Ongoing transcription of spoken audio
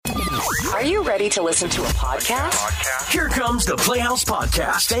Are you ready to listen to a podcast? Here comes the Playhouse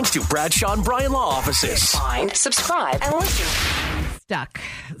Podcast, thanks to Bradshaw and Bryan Law Offices. Find, subscribe, and listen. Stuck.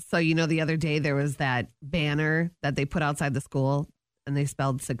 So, the other day there was that banner that they put outside the school and they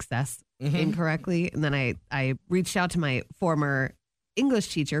spelled success incorrectly. And then I reached out to my former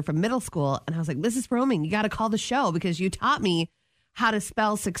English teacher from middle school and I was like, Mrs. Roming, you got to call the show because you taught me how to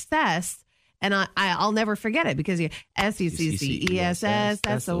spell success. And I'll never forget it because S-U-C-C-E-S-S,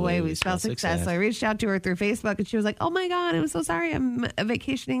 that's the way we spell success. So I reached out to her through Facebook and she was like, oh my God, I'm so sorry. I'm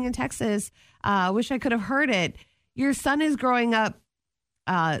vacationing in Texas. Wish I could have heard it. Your son is growing up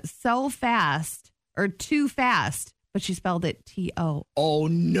so fast or too fast, but she spelled it T-O. Oh,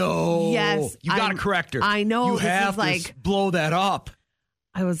 no. Yes. You got to correct her. I know. You have to blow that up.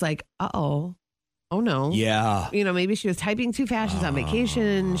 I was like, uh-oh. Oh, no. Yeah. Maybe she was typing too fast. She's on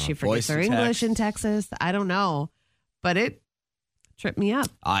vacation. She forgets her English in Texas. I don't know. But it tripped me up.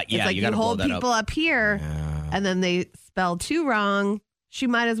 It's like you hold people up here and then they spell too wrong. She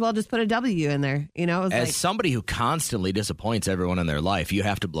might as well just put a W in there. As somebody who constantly disappoints everyone in their life, you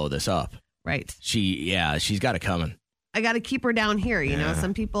have to blow this up. Right. She's got it coming. I got to keep her down here.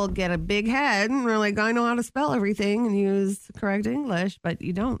 Some people get a big head and they're like, I know how to spell everything and use correct English, but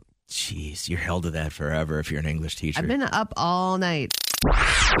you don't. Jeez, you're held to that forever if you're an English teacher. I've been up all night. All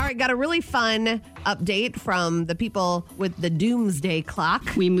right, got a really fun update from the people with the doomsday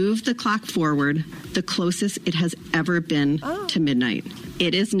clock. We moved the clock forward the closest it has ever been to midnight.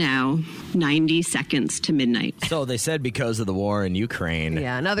 It is now 90 seconds to midnight. So they said because of the war in Ukraine.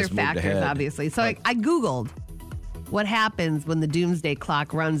 Yeah, and other factors, obviously. So I Googled what happens when the doomsday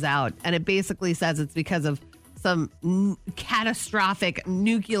clock runs out, and it basically says it's because of some catastrophic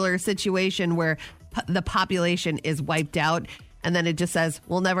nuclear situation where the population is wiped out. And then it just says,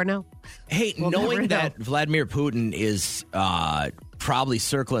 we'll never know. Hey, knowing that Vladimir Putin is probably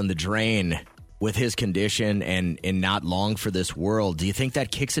circling the drain with his condition and not long for this world, do you think that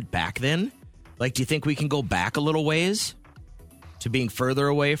kicks it back then? Like, do you think we can go back a little ways to being further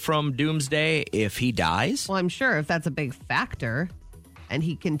away from doomsday if he dies? Well, I'm sure if that's a big factor and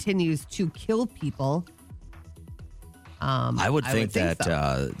he continues to kill people. I would think that,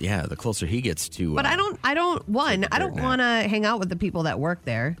 so. The closer he gets to... But I don't want to hang out with the people that work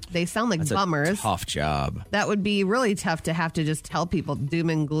there. They sound like bummers. A tough job. That would be really tough to have to just tell people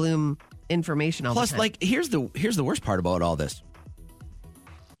doom and gloom information all the time. Plus, here's the worst part about all this.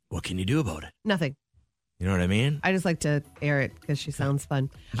 What can you do about it? Nothing. You know what I mean? I just like to air it because she sounds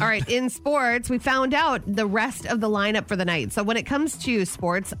fun. All right, in sports, we found out the rest of the lineup for the night. So when it comes to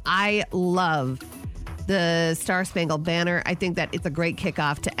sports, I love the Star Spangled Banner. I think that it's a great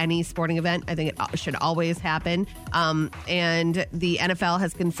kickoff to any sporting event. I think it should always happen. And the NFL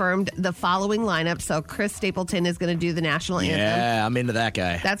has confirmed the following lineup. So Chris Stapleton is going to do the national anthem. Yeah, I'm into that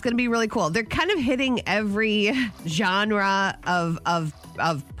guy. That's going to be really cool. They're kind of hitting every genre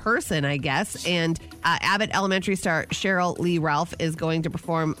of person, I guess. And Abbott Elementary star Cheryl Lee Ralph is going to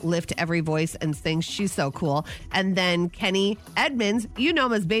perform Lift Every Voice and sing She's So Cool. And then Kenny Edmonds, you know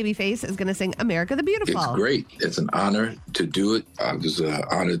him as Babyface, is going to sing America the Beautiful. It's great. It's an honor to do it. I was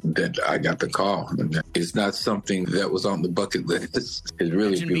honored that I got the call. It's not something that was on the bucket list. It's really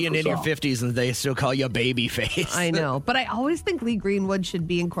Imagine being in your 50s and they still call you Babyface. I know. But I always think Lee Greenwood should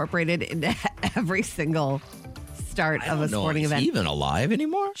be incorporated into every single start of a sporting event. Is he even alive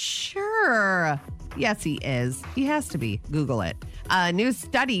anymore? Sure. Yes, he is. He has to be. Google it. A new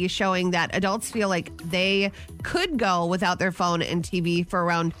study showing that adults feel like they could go without their phone and TV for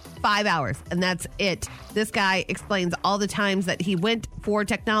around 5 hours, and that's it. This guy explains all the times that he went for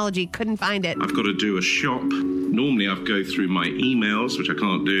technology, couldn't find it. I've got to do a shop. Normally I'd go through my emails, which I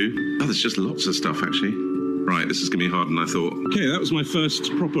can't do. Oh, there's just lots of stuff, actually. Right, this is going to be hard, and I thought, okay, that was my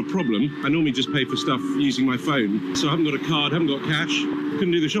first proper problem. I normally just pay for stuff using my phone, so I haven't got a card, haven't got cash,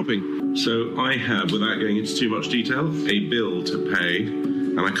 couldn't do the shopping. So I have, without going into too much detail, a bill to pay,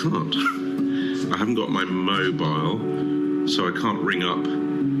 and I can't. I haven't got my mobile, so I can't ring up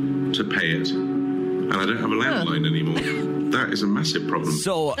to pay it, and I don't have a landline anymore. That is a massive problem.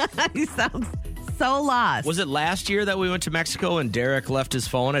 So he sounds so lost. Was it last year that we went to Mexico and Derek left his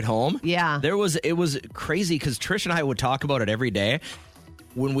phone at home? Yeah. It was crazy because Trish and I would talk about it every day.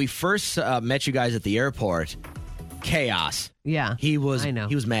 When we first met you guys at the airport, chaos. Yeah. He was I know.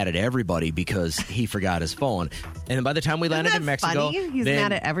 He was mad at everybody because he forgot his phone. And then by the time we landed in Mexico, funny? He's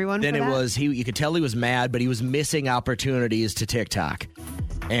mad at everyone then for it that? was you could tell he was mad, but he was missing opportunities to TikTok.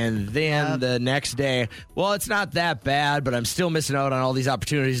 And then the next day, well, it's not that bad, but I'm still missing out on all these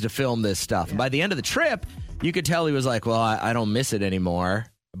opportunities to film this stuff. And by the end of the trip, you could tell he was like, well, I don't miss it anymore,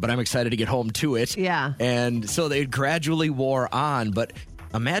 but I'm excited to get home to it. Yeah. And so they gradually wore on. But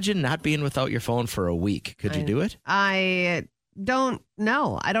Imagine not being without your phone for a week. Could you do it? I don't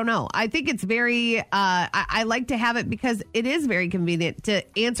know. I don't know. I think it's very, I like to have it because it is very convenient to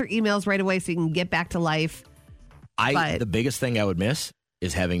answer emails right away so you can get back to life. The biggest thing I would miss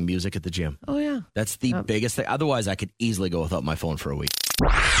is having music at the gym. Oh, yeah. That's the biggest thing. Otherwise, I could easily go without my phone for a week.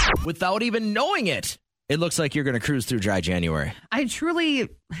 Without even knowing it, it looks like you're going to cruise through dry January. I truly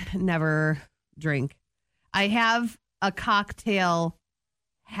never drink. I have a cocktail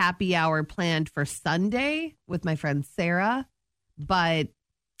happy hour planned for Sunday with my friend Sarah. But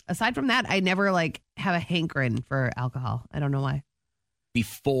aside from that, I never have a hankering for alcohol. I don't know why.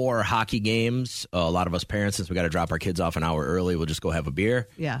 Before hockey games, a lot of us parents, since we got to drop our kids off an hour early, we'll just go have a beer.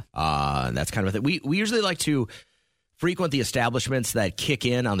 Yeah. That's kind of a thing. We usually like to frequent the establishments that kick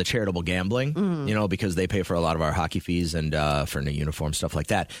in on the charitable gambling, because they pay for a lot of our hockey fees and for new uniform, stuff like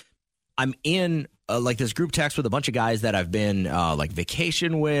that. I'm in this group text with a bunch of guys that I've been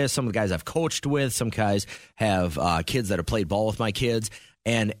vacation with. Some of the guys I've coached with. Some guys have kids that have played ball with my kids.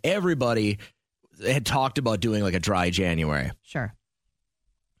 And everybody had talked about doing a dry January. Sure.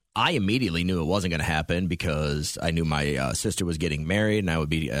 I immediately knew it wasn't going to happen because I knew my sister was getting married and I would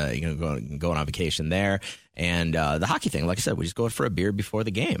be going on vacation there. And the hockey thing, like I said, we just go for a beer before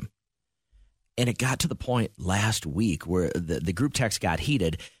the game. And it got to the point last week where the group text got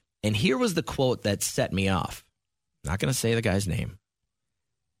heated. And here was the quote that set me off. Not going to say the guy's name.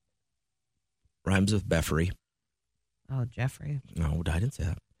 Rhymes with Beffery. Oh, Jeffrey. No, I didn't say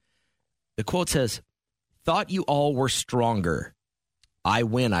that. The quote says, "Thought you all were stronger. I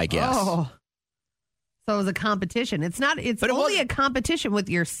win, I guess." Oh. So it was a competition. It's only a competition with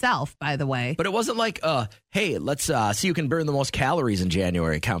yourself, by the way. But it wasn't hey, let's see who can burn the most calories in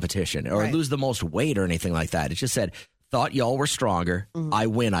January competition or lose the most weight or anything like that. It just said, "Thought y'all were stronger. Mm-hmm. I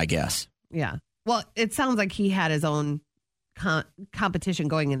win, I guess." Yeah. Well, it sounds like he had his own competition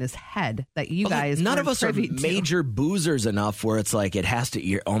going in his head that you guys none of us are major boozers enough where it's it has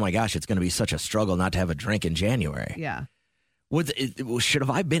to, oh my gosh, it's going to be such a struggle not to have a drink in January. Yeah. Should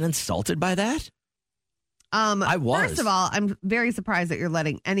have I been insulted by that? I was. First of all, I'm very surprised that you're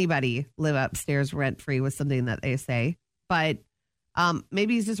letting anybody live upstairs rent-free with something that they say. But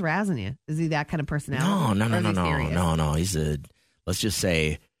maybe he's just razzing you. Is he that kind of personality? No. Let's just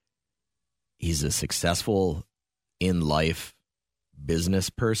say he's a successful in-life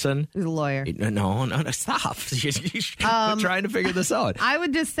business person. He's a lawyer. No, stop. You're trying to figure this out. I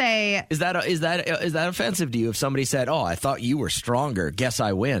would just say, is that offensive to you if somebody said, "Oh, I thought you were stronger. Guess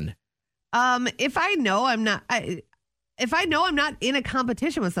I win"? If I know I'm not in a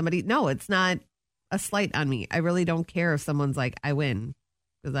competition with somebody, no, it's not a slight on me. I really don't care if someone's like, "I win,"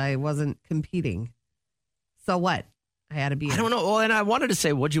 because I wasn't competing. So what? I had to be. I don't know. Well, and I wanted to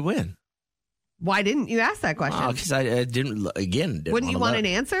say, "What'd you win?" Why didn't you ask that question? Because I didn't. Wouldn't you want an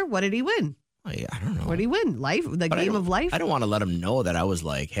answer? What did he win? I don't know. What did he win? Life, the game of life. I don't want to let him know that I was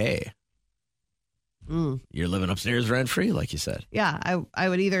like, "Hey, you're living upstairs rent free," like you said. Yeah, I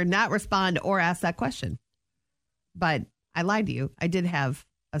would either not respond or ask that question. But I lied to you. I did have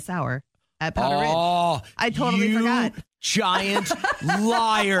a sour at Powder Ridge. I totally forgot. Giant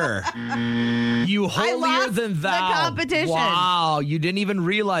liar. You holier than thou. The competition. Wow. You didn't even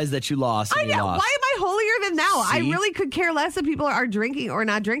realize that you lost. I know. Why am I holier than thou? See? I really could care less if people are drinking or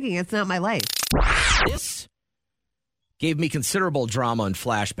not drinking. It's not my life. This gave me considerable drama and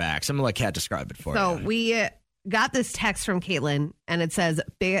flashbacks. I'm going to let Kat describe it for you. So we got this text from Caitlin, and it says,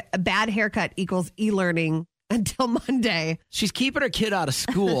 a bad haircut equals e-learning until Monday. She's keeping her kid out of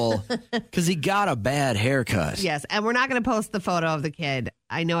school because he got a bad haircut. Yes, and we're not going to post the photo of the kid.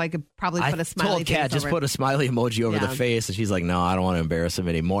 I know I could probably put a smiley I told Kat, just put a smiley emoji over the face, and she's like, "No, I don't want to embarrass him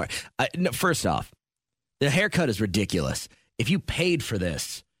anymore." No, first off, the haircut is ridiculous. If you paid for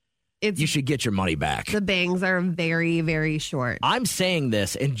this, you should get your money back. The bangs are very, very short. I'm saying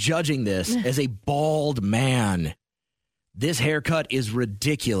this and judging this as a bald man. This haircut is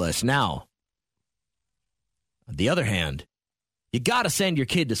ridiculous. Now, on the other hand, you got to send your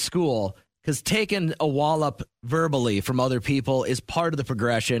kid to school because taking a wallop verbally from other people is part of the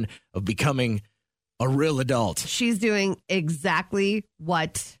progression of becoming a real adult. She's doing exactly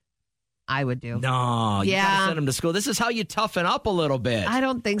what I would do. No, you got to send him to school. This is how you toughen up a little bit. I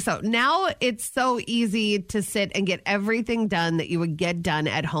don't think so. Now it's so easy to sit and get everything done that you would get done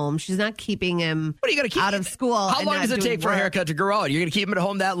at home. She's not keeping him out of school. How long does it take for a haircut to grow out? You're going to keep him at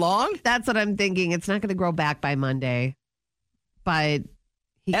home that long? That's what I'm thinking. It's not going to grow back by Monday. But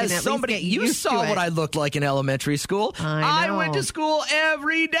he can at least get you used saw to it. what I looked like in elementary school. I went to school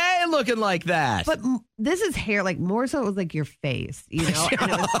every day looking like that. But this is hair, like more so it was like your face, you know?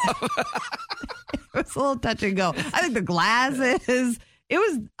 And it was a little touch and go. I think the glasses, It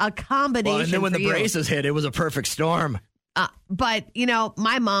was a combination. Well, and then when for the you. braces hit, it was a perfect storm. But,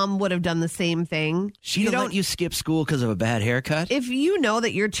 my mom would have done the same thing. She didn't let you skip school because of a bad haircut? If you know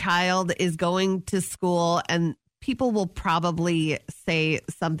that your child is going to school and people will probably say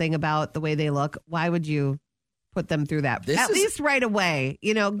something about the way they look, why would you put them through that? At least right away.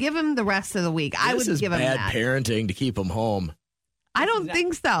 Give them the rest of the week. I would give them that. This is bad parenting to keep them home. I don't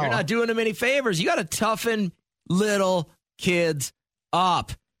think so. You're not doing them any favors. You got to toughen little kids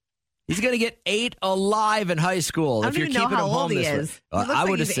up. He's going to get 8 alive in high school if you're keeping him home this way. I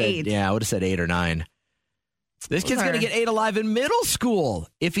would have said, I would have said 8 or 9. This kid's going to get 8 alive in middle school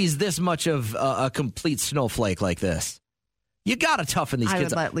if he's this much of a complete snowflake like this. You got to toughen these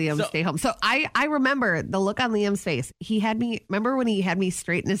kids up. I would let Liam stay home. So I remember the look on Liam's face. Remember when he had me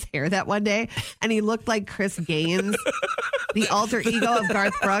straighten his hair that one day and he looked like Chris Gaines, the alter ego of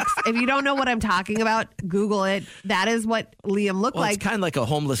Garth Brooks? If you don't know what I'm talking about, Google it. That is what Liam looked like. It's kind of like a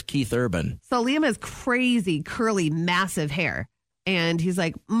homeless Keith Urban. So Liam has crazy, curly, massive hair. And he's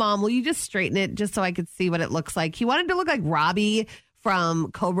like, Mom, will you just straighten it just so I could see what it looks like? He wanted to look like Robbie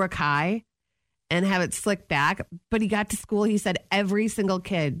from Cobra Kai and have it slicked back. But he got to school. He said every single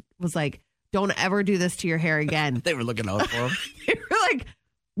kid was like, don't ever do this to your hair again. They were looking out for him. They were like,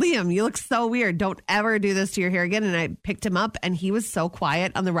 Liam, you look so weird. Don't ever do this to your hair again. And I picked him up and he was so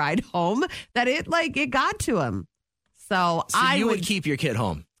quiet on the ride home that it got to him. So I would keep your kid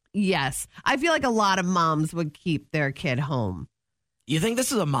home. Yes. I feel like a lot of moms would keep their kid home. You think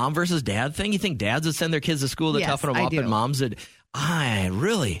this is a mom versus dad thing? You think dads would send their kids to school to toughen them up and moms would?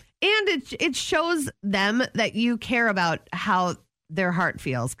 Really? And it shows them that you care about how their heart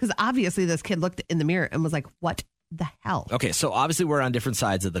feels. Because obviously this kid looked in the mirror and was like, what the hell? Okay, so obviously we're on different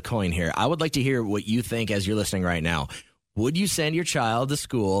sides of the coin here. I would like to hear what you think as you're listening right now. Would you send your child to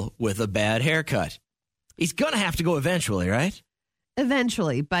school with a bad haircut? He's going to have to go eventually, right?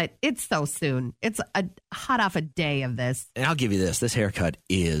 Eventually, but it's so soon. It's hot off a day of this. And I'll give you this. This haircut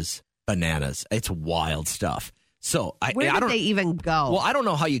is bananas. It's wild stuff. So where did they even go? Well, I don't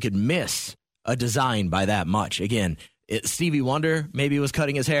know how you could miss a design by that much. Again, Stevie Wonder maybe was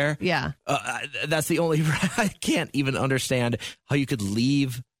cutting his hair. Yeah. That's the only, I can't even understand how you could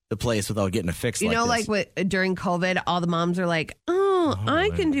leave the place without getting a fix like this. Like during COVID, all the moms are like,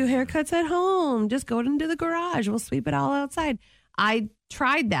 I can do haircuts at home. Just go into the garage. We'll sweep it all outside. I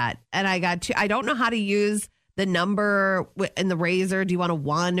tried that and I don't know how to use the number in the razor. Do you want a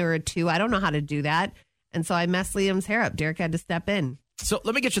 1 or a 2? I don't know how to do that. And so I messed Liam's hair up. Derek had to step in. So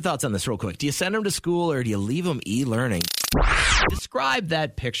let me get your thoughts on this real quick. Do you send him to school or do you leave him e-learning? Describe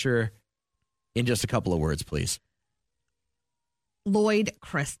that picture in just a couple of words, please. Lloyd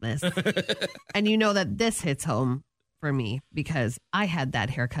Christmas. And you know that this hits home for me because I had that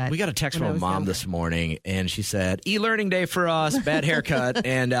haircut. We got a text from a mom this morning and she said, e-learning day for us, bad haircut.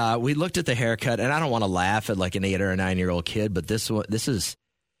 And we looked at the haircut and I don't want to laugh at like an 8 or a 9-year-old kid, but this is.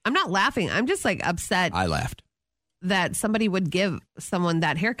 I'm not laughing. I'm just like upset. I laughed. That somebody would give someone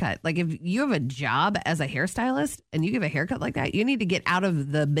that haircut. Like if you have a job as a hairstylist and you give a haircut like that, you need to get out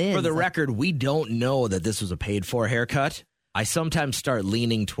of the bin. For the record, we don't know that this was a paid for haircut. I sometimes start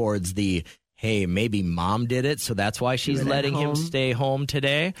leaning towards the, hey, maybe mom did it, so that's why she's letting him stay home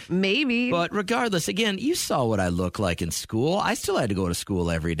today. Maybe. But regardless, again, you saw what I look like in school. I still had to go to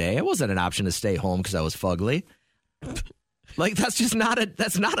school every day. It wasn't an option to stay home because I was fugly. Like, that's just not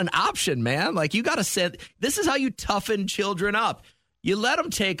an option, man. Like, you got to set, this is how you toughen children up. You let them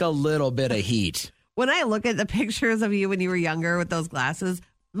take a little bit of heat. When I look at the pictures of you when you were younger with those glasses,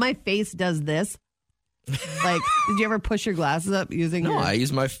 my face does this. Like, did you ever push your glasses up using No, I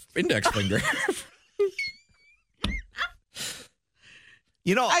use my index finger.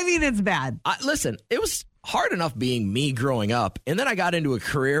 I mean, it's bad. Listen, it was hard enough being me growing up. And then I got into a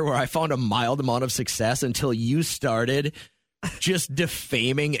career where I found a mild amount of success until you started just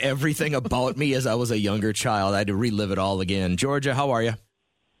defaming everything about me as I was a younger child. I had to relive it all again. Georgia, how are you?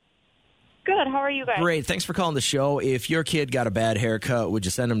 Good. How are you guys? Great. Thanks for calling the show. If your kid got a bad haircut, would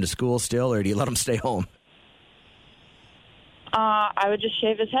you send him to school still, or do you let him stay home? I would just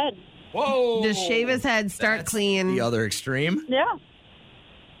shave his head. Whoa. Just shave his head, start clean. The other extreme? Yeah.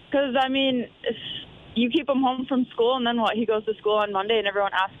 Because, I mean, if you keep him home from school, and then what? He goes to school on Monday, and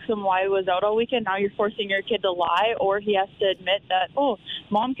everyone asks him why he was out all weekend. Now you're forcing your kid to lie, or he has to admit that,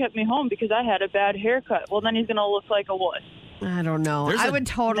 Mom kept me home because I had a bad haircut. Well, then he's going to look like a wuss. I don't know. I would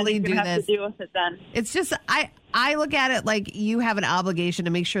totally do have this. To deal with it then. It's just, I look at it like you have an obligation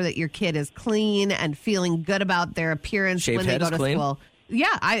to make sure that your kid is clean and feeling good about their appearance Shaved when they head go is to clean? school.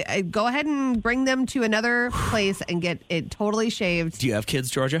 Yeah, I go ahead and bring them to another place and get it totally shaved. Do you have kids,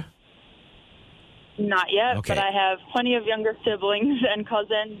 Georgia? Not yet, Okay. but I have plenty of younger siblings and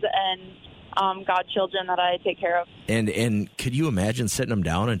cousins and godchildren that I take care of. And could you imagine sitting them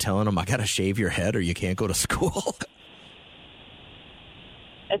down and telling them, I got to shave your head or you can't go to school?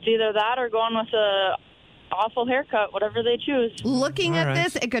 It's either that or going with a awful haircut, whatever they choose. Looking All at right.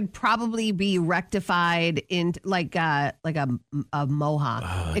 this, it could probably be rectified into like a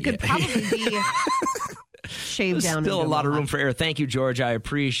mohawk. It could probably be shaved down. Still a into lot of room mohawk. for error. Thank you, George. I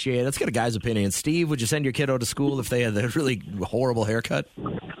appreciate it. Let's get a guy's opinion. Steve, would you send your kiddo to school if they had a really horrible haircut?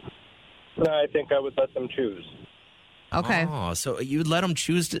 No, I think I would let them choose. Okay. Oh, so you'd let them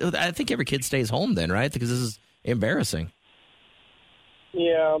choose I think every kid stays home then, right? Because this is embarrassing.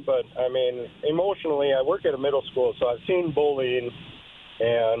 Yeah, but I mean, emotionally, I work at a middle school, so I've seen bullying,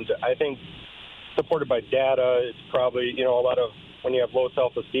 and I think supported by data, it's probably, a lot of when you have low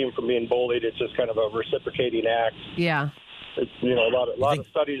self-esteem from being bullied, it's just kind of a reciprocating act. Yeah. It's, a lot of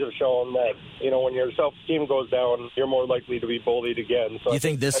studies have shown that, when your self-esteem goes down, you're more likely to be bullied again. So You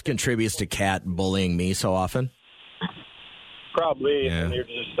think this contributes to Kat bullying me so often? probably, Yeah. and your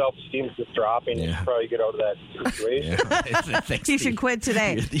just self-esteem's just dropping, you should probably get out of that situation. Thanks, You Steve. should quit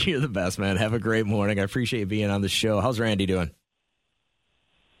today. You're the best, man. Have a great morning. I appreciate you being on the show. How's Randy doing?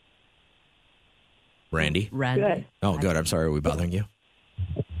 Randy? Red. Oh, good. I'm sorry. Are we bothering you?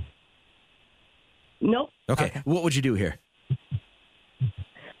 Nope. Okay. What would you do here?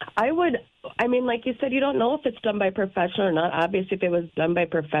 Like you said, you don't know if it's done by professional or not. Obviously, if it was done by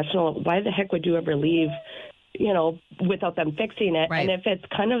professional, why the heck would you ever leave, without them fixing it? Right. And if it's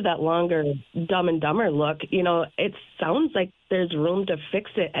kind of that longer Dumb and Dumber look, it sounds like there's room to fix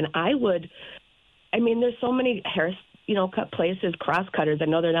it. And there's so many hair, cut places, cross cutters. I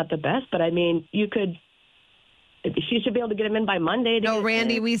know they're not the best, but she should be able to get them in by Monday. No,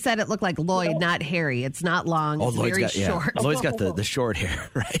 Randy, we said it looked like Lloyd, not Harry. It's not long. Oh, It's Lloyd's very got, short. Lloyd's got the short hair,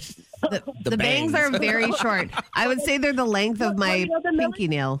 right? The bangs are very short. I would say they're the length of my pinky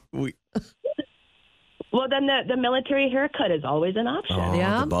nail. Well, then the military haircut is always an option.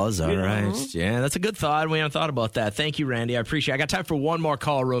 Oh, the buzz. All right. Yeah, that's a good thought. We haven't thought about that. Thank you, Randy. I appreciate it. I got time for one more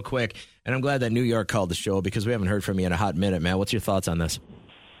call real quick, and I'm glad that New York called the show because we haven't heard from you in a hot minute, man. What's your thoughts on this?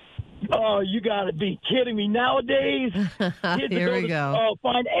 Oh, you got to be kidding me. Nowadays, kids Here we go.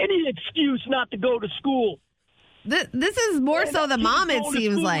 Find any excuse not to go to school. This is more so the mom, it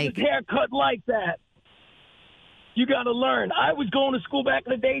seems like. With haircut like that. You got to learn. I was going to school back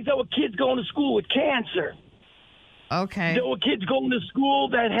in the days. There were kids going to school with cancer. Okay. There were kids going to school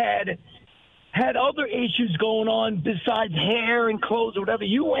that had other issues going on besides hair and clothes or whatever.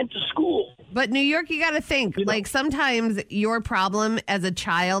 You went to school. But New York, you got to think, like sometimes your problem as a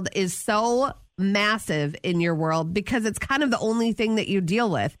child is so massive in your world because it's kind of the only thing that you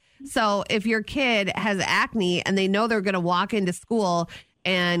deal with. So if your kid has acne and they know they're going to walk into school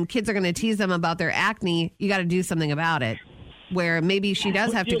and kids are going to tease them about their acne, you got to do something about it. Where maybe she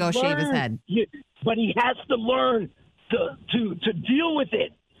does have to go shave his head. But he has to learn to deal with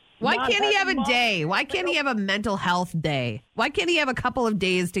it. Why can't he have a day? Why can't he have a mental health day? Why can't he have a couple of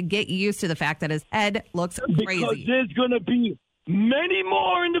days to get used to the fact that his head looks crazy? Because there's going to be many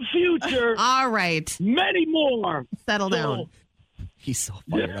more in the future. All right. Many more. Settle down. He's so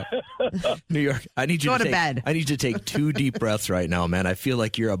fired up. New York, I need you Go to to bed. I need you to take 2 deep breaths right now, man. I feel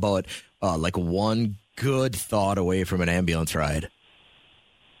like you're about like one good thought away from an ambulance ride.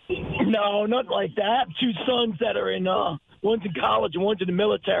 No, not like that. I have 2 sons that are in one's in college and one's in the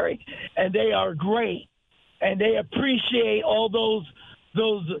military, and they are great, and they appreciate all those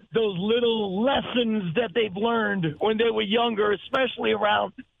little lessons that they've learned when they were younger, especially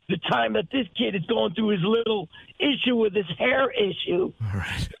around the time that this kid is going through his little issue with his hair issue. All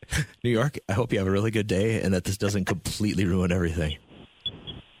right. New York, I hope you have a really good day and that this doesn't completely ruin everything.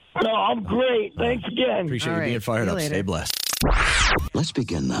 No, I'm great. Thanks again. Appreciate you being fired up. Stay blessed. Let's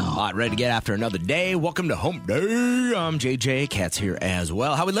begin now. All right, ready to get after another day. Welcome to Hump Day. I'm JJ. Kat's here as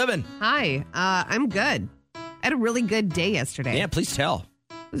well. How we living? Hi, I'm good. I had a really good day yesterday. Yeah, please tell.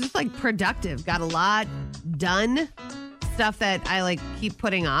 It was just like productive. Got a lot done. Stuff that I keep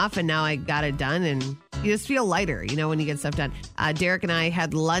putting off, and now I got it done, and you just feel lighter, when you get stuff done. Derek and I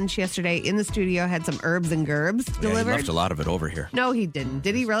had lunch yesterday in the studio, had some herbs and gerbs Yeah, delivered. he left a lot of it over here. No, he didn't.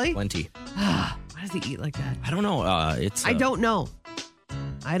 Did he really? Plenty. Why does he eat like that? I don't know. I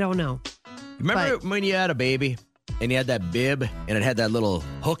don't know. Remember when you had a baby and you had that bib and it had that little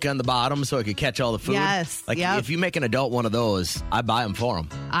hook on the bottom so it could catch all the food? Yes. Like if you make an adult one of those, I buy them for him.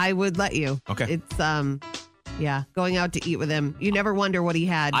 I would let you. Okay. It's going out to eat with him. You never wonder what he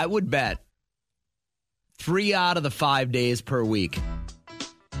had. I would bet 3 out of the 5 days per week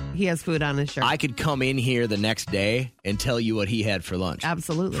he has food on his shirt. I could come in here the next day and tell you what he had for lunch.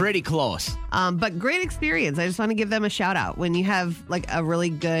 Absolutely. Pretty close. But great experience. I just want to give them a shout out. When you have like a really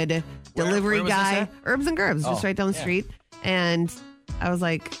good delivery where was guy, this at? Herbs and Gerbs, just Oh, right down the yeah. street. And I was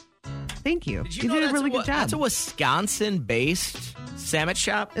like, thank you. Did You know did a that's really good job. That's a Wisconsin-based sandwich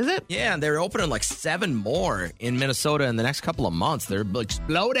shop. Is it? Yeah, and they're opening like 7 more in Minnesota in the next couple of months. They're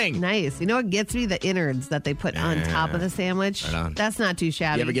exploding. Nice. You know what gets me? The innards that they put on top of the sandwich. Right on. That's not too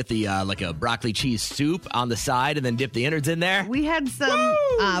shabby. You ever get the like a broccoli cheese soup on the side and then dip the innards in there? We had some,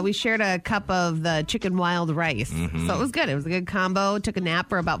 we shared a cup of the chicken wild rice. Mm-hmm. So it was good. It was a good combo. Took a nap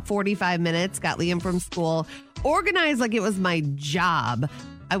for about 45 minutes. Got Liam from school. Organized like it was my job.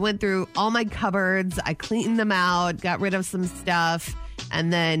 I went through all my cupboards. I cleaned them out, got rid of some stuff,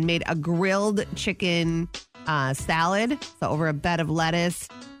 and then made a grilled chicken salad. So over a bed of lettuce,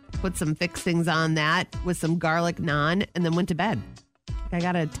 put some fixings on that with some garlic naan, and then went to bed. I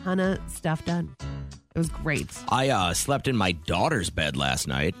got a ton of stuff done. It was great. I slept in my daughter's bed last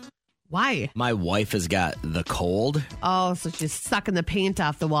night. Why? My wife has got the cold. Oh, so she's sucking the paint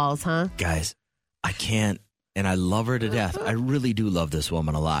off the walls, huh? Guys, I can't, and I love her to death. I really do love this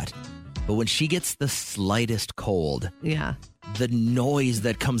woman a lot. But when she gets the slightest cold, Yeah. the noise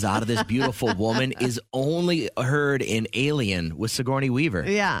that comes out of this beautiful woman is only heard in Alien with Sigourney Weaver.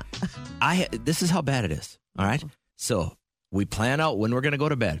 Yeah. This is how bad it is. All right. So we plan out when we're going to go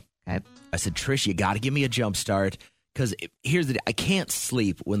to bed. Okay. I said, Trish, you got to give me a jump start because here's the deal. I can't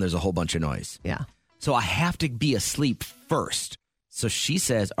sleep when there's a whole bunch of noise. Yeah. So I have to be asleep first. So she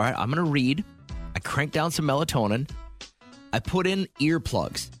says, all right, I'm going to read. I crank down some melatonin. I put in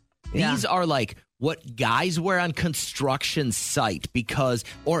earplugs. Yeah. These are like what guys wear on construction site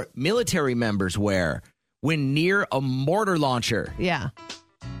or military members wear when near a mortar launcher. Yeah.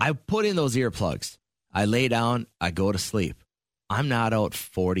 I put in those earplugs. I lay down. I go to sleep. I'm not out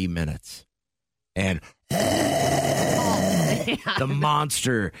 40 minutes. And the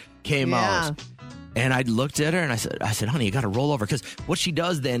monster came out. And I looked at her and I said, honey, you got to roll over. Because what she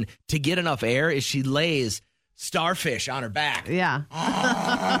does then to get enough air is she lays starfish on her back. Yeah.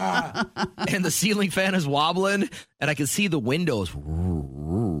 And the ceiling fan is wobbling and I can see the windows. So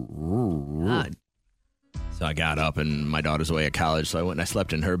I got up and my daughter's away at college. So I went and I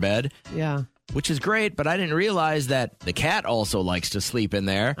slept in her bed. Yeah. Which is great, but I didn't realize that the cat also likes to sleep in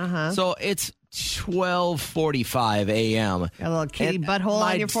there. Uh-huh. So it's 12:45 a.m. Got a little kitty And butthole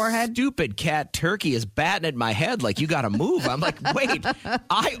on your forehead? Stupid cat Turkey is batting at my head like, you got to move. I'm like, wait,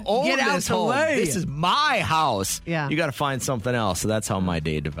 I own Get out this the home. way. This is my house. Yeah. You got to find something else. So that's how my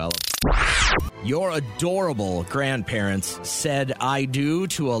day developed. Your adorable grandparents said I do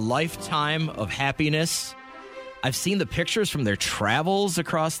to a lifetime of happiness. I've seen the pictures from their travels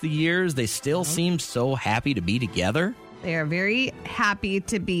across the years. They still seem so happy to be together. They are very happy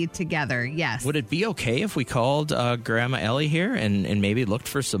to be together. Yes. Would it be okay if we called Grandma Ellie here and maybe looked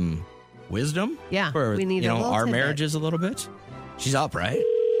for some wisdom? Yeah, For, we need a little our tidbit. marriages a little bit? She's up, right?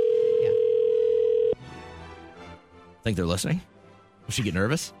 Yeah. Think they're listening? Will she get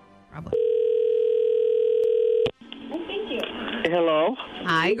nervous? Probably. Hello.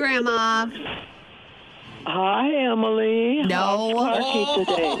 Hi, Grandma. Hi, Emily. No. How's Parky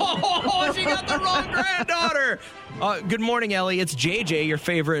today? Oh, she got the wrong granddaughter. Good morning, Ellie. It's JJ, your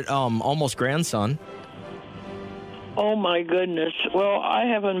favorite almost grandson. Oh, my goodness. Well, I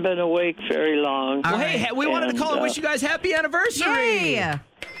haven't been awake very long. Well, hey, we wanted to call and wish you guys happy anniversary. Yay.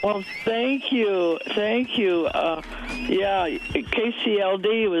 Well, thank you. Thank you. Yeah,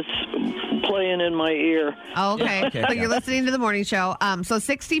 KCLD was playing in my ear. Oh, okay. Okay. So you're listening to the morning show. So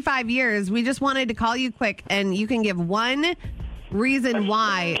 65 years, we just wanted to call you quick, and you can give one reason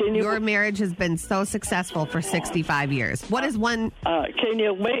why your marriage has been so successful for 65 years. What is one? Can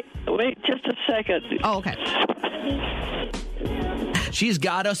you wait just a second? Oh, okay. She's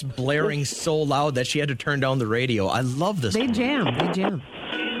got us blaring so loud that she had to turn down the radio. I love this. They jam. They jam.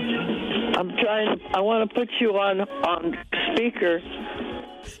 I want to put you on speaker.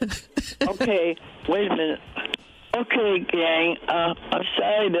 Okay, wait a minute. Okay, gang. I'm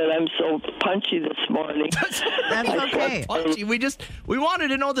sorry that I'm so punchy this morning. That's okay. Punchy. We wanted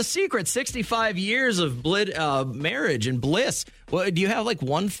to know the secret. 65 years of marriage and bliss. Well, do you have like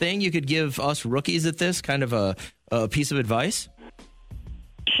one thing you could give us rookies at this, kind of a piece of advice?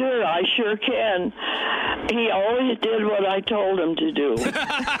 Sure, I sure can. He always did what I told him to do.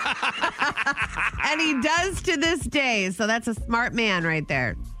 And he does to this day. So that's a smart man right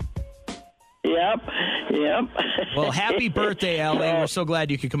there. Yep. Well, happy birthday, Ellie. We're so glad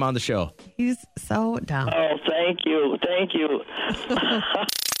you could come on the show. He's so dumb. Oh, thank you.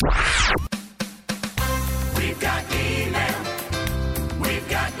 We've got email. We've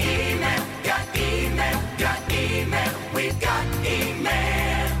got email.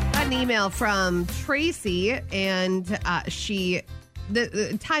 email from Tracy, and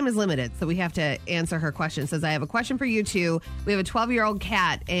the time is limited, so we have to answer her question. It says, I have a question for you two. We have a 12-year-old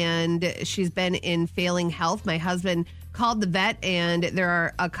cat, and she's been in failing health. My husband called the vet, and there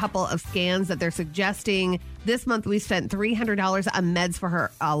are a couple of scans that they're suggesting. This month, we spent $300 on meds for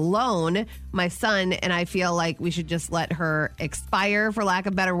her alone. My son and I feel like we should just let her expire, for lack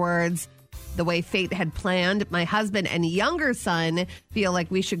of better words, the way fate had planned. My husband and younger son feel like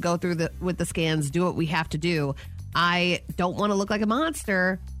we should go through with the scans, do what we have to do. I don't want to look like a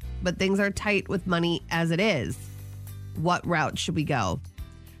monster, but things are tight with money as it is. What route should we go?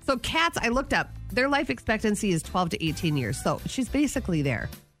 So cats, I looked up, their life expectancy is 12 to 18 years. So she's basically there.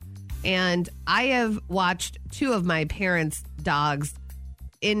 And I have watched two of my parents' dogs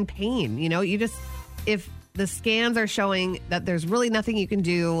in pain. You know, if the scans are showing that there's really nothing you can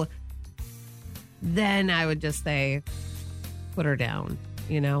do, then I would just say, put her down,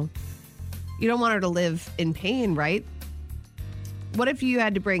 you know? You don't want her to live in pain, right? What if you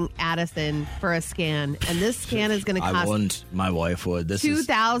had to bring Addison for a scan, and this scan is going to cost... I wouldn't. My wife would. This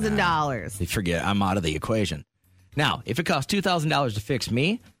 $2,000. Forget, I'm out of the equation. Now, if it costs $2,000 to fix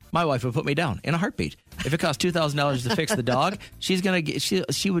me, my wife would put me down in a heartbeat. If it costs $2,000 to fix the dog, she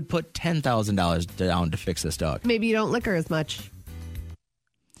would put $10,000 down to fix this dog. Maybe you don't lick her as much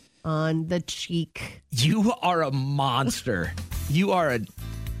on the cheek. You are a monster. You are a...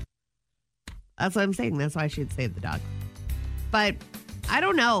 That's what I'm saying. That's why I should save the dog. But I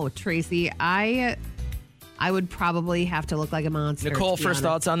don't know, Tracy. I would probably have to look like a monster. Nicole, first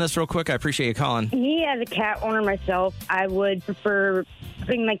thoughts on this real quick? I appreciate you calling. Me, as a cat owner myself, I would prefer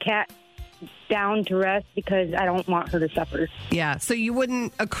putting my cat down to rest because I don't want her to suffer. Yeah, so you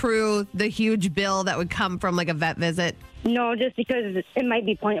wouldn't accrue the huge bill that would come from like a vet visit? No, just because it might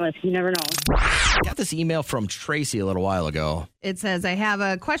be pointless. You never know. I got this email from Tracy a little while ago. It says, I have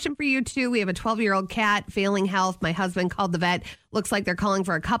a question for you two. We have a 12-year-old cat, failing health. My husband called the vet. Looks like they're calling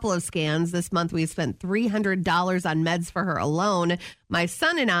for a couple of scans. This month we spent $300 on meds for her alone. My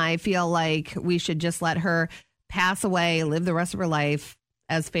son and I feel like we should just let her pass away, live the rest of her life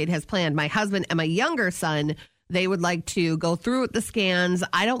as fate has planned. My husband and my younger son, they would like to go through with the scans.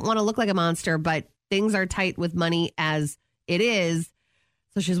 I don't want to look like a monster, but things are tight with money as it is.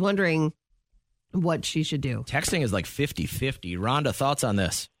 So she's wondering what she should do. Texting is like 50-50. Rhonda, thoughts on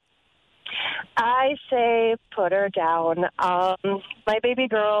this? I say put her down. My baby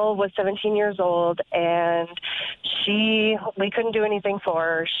girl was 17 years old, and we couldn't do anything for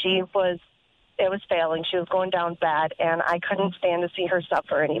her. It was failing. She was going down bad, and I couldn't stand to see her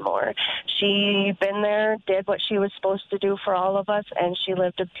suffer anymore. She been there, did what she was supposed to do for all of us, and she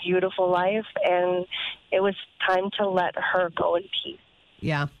lived a beautiful life, and it was time to let her go in peace.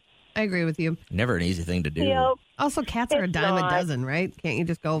 Yeah, I agree with you. Never an easy thing to do. Yep. Also, cats are a dime a dozen, right? Can't you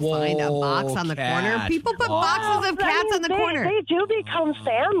just go find a box on the corner? People put boxes of cats on the corner. They do become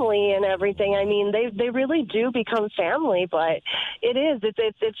family and everything. I mean, they really do become family, but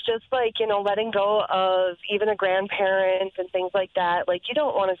it's just like, you know, letting go of even a grandparent and things like that. Like, you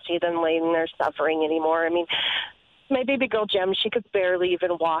don't want to see them laying there suffering anymore. I mean, my baby girl, Jem, she could barely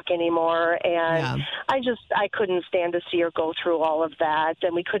even walk anymore, and I couldn't stand to see her go through all of that,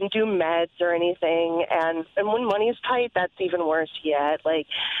 and we couldn't do meds or anything, and when money's tight, that's even worse yet. Like,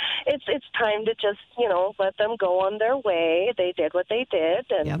 it's time to just, you know, let them go on their way. They did what they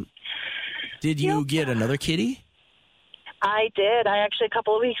did. And Did you get another kitty? I did. I actually, a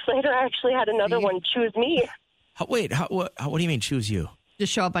couple of weeks later, I actually had another one choose me. What do you mean choose you?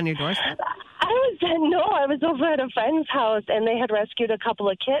 Just show up on your doorstep? I was over at a friend's house, and they had rescued a couple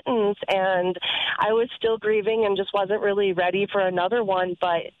of kittens, and I was still grieving and just wasn't really ready for another one,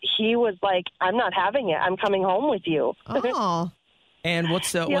 but he was like, I'm not having it. I'm coming home with you. Oh. And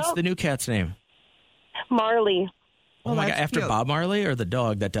what's the new cat's name? Marley. Oh, my God. After cute. Bob Marley or the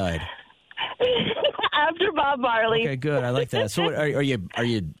dog that died? After Bob Marley. Okay, good. I like that. So are you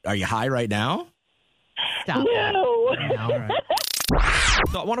high right now? Stop. No. All right.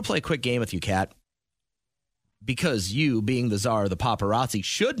 So I want to play a quick game with you, Kat, because you, being the czar of the paparazzi,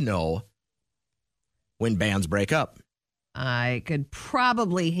 should know when bands break up. I could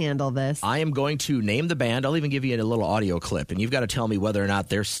probably handle this. I am going to name the band. I'll even give you a little audio clip, and you've got to tell me whether or not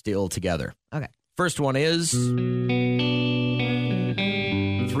they're still together. Okay. First one is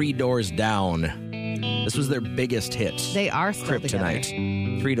 3 Doors Down. This was their biggest hit. They are still Kryptonite.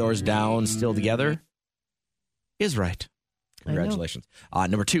 together. 3 Doors Down, still together, is right. Congratulations.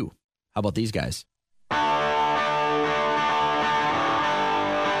 Number 2, how about these guys?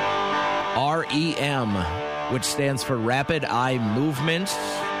 REM, which stands for Rapid Eye Movement.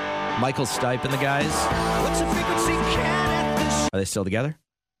 Michael Stipe and the guys. Are they still together?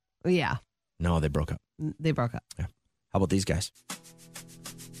 Yeah. No, they broke up. They broke up. Yeah. How about these guys?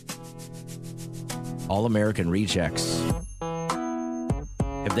 All American Rejects.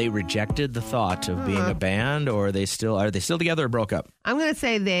 Have they rejected the thought of being a band, or are they still together or broke up? I'm going to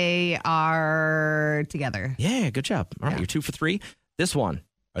say they are together. Yeah, good job. All right, you're 2 for 3. This one,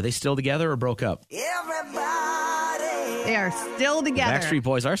 are they still together or broke up? They are still together. The Backstreet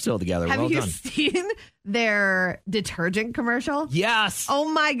Boys are still together. Have well you done. seen their detergent commercial? Yes.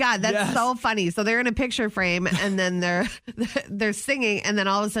 Oh my God, that's so funny. So they're in a picture frame, and then they're singing, and then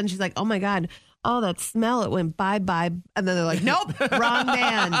all of a sudden she's like, "Oh my God, oh that smell, it went bye, and then they're like, "Nope, wrong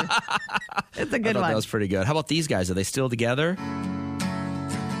band." It's a good one. That was pretty good. How about these guys? Are they still together,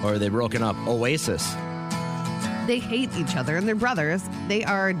 or are they broken up? Oasis. They hate each other, and they're brothers. They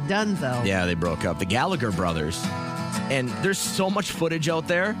are donezo. Yeah, they broke up. The Gallagher brothers. And there's so much footage out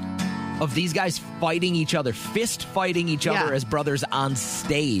there of these guys fighting each other, fist fighting each other as brothers on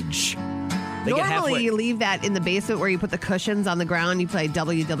stage. They Normally, you leave that in the basement where you put the cushions on the ground. You play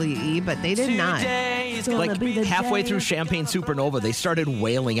WWE, but they did not. Like halfway through Champagne Supernova, they started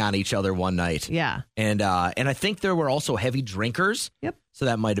wailing on each other one night. Yeah. And I think there were also heavy drinkers. Yep. So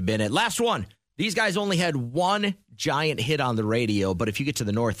that might have been it. Last one. These guys only had one giant hit on the radio, but if you get to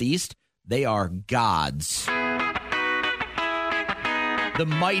the Northeast, they are gods. The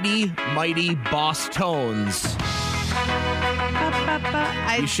mighty, mighty Boss Tones.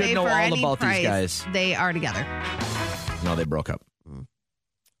 You should know all about these guys. They are together. No, they broke up.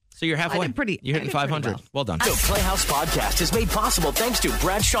 So you're halfway. You're hitting 500. Well done. The Playhouse Podcast is made possible thanks to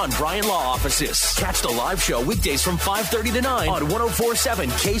Bradshaw and Bryan Law Offices. Catch the live show weekdays from 5:30 to 9 on 104.7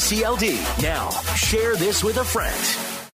 KCLD. Now, share this with a friend.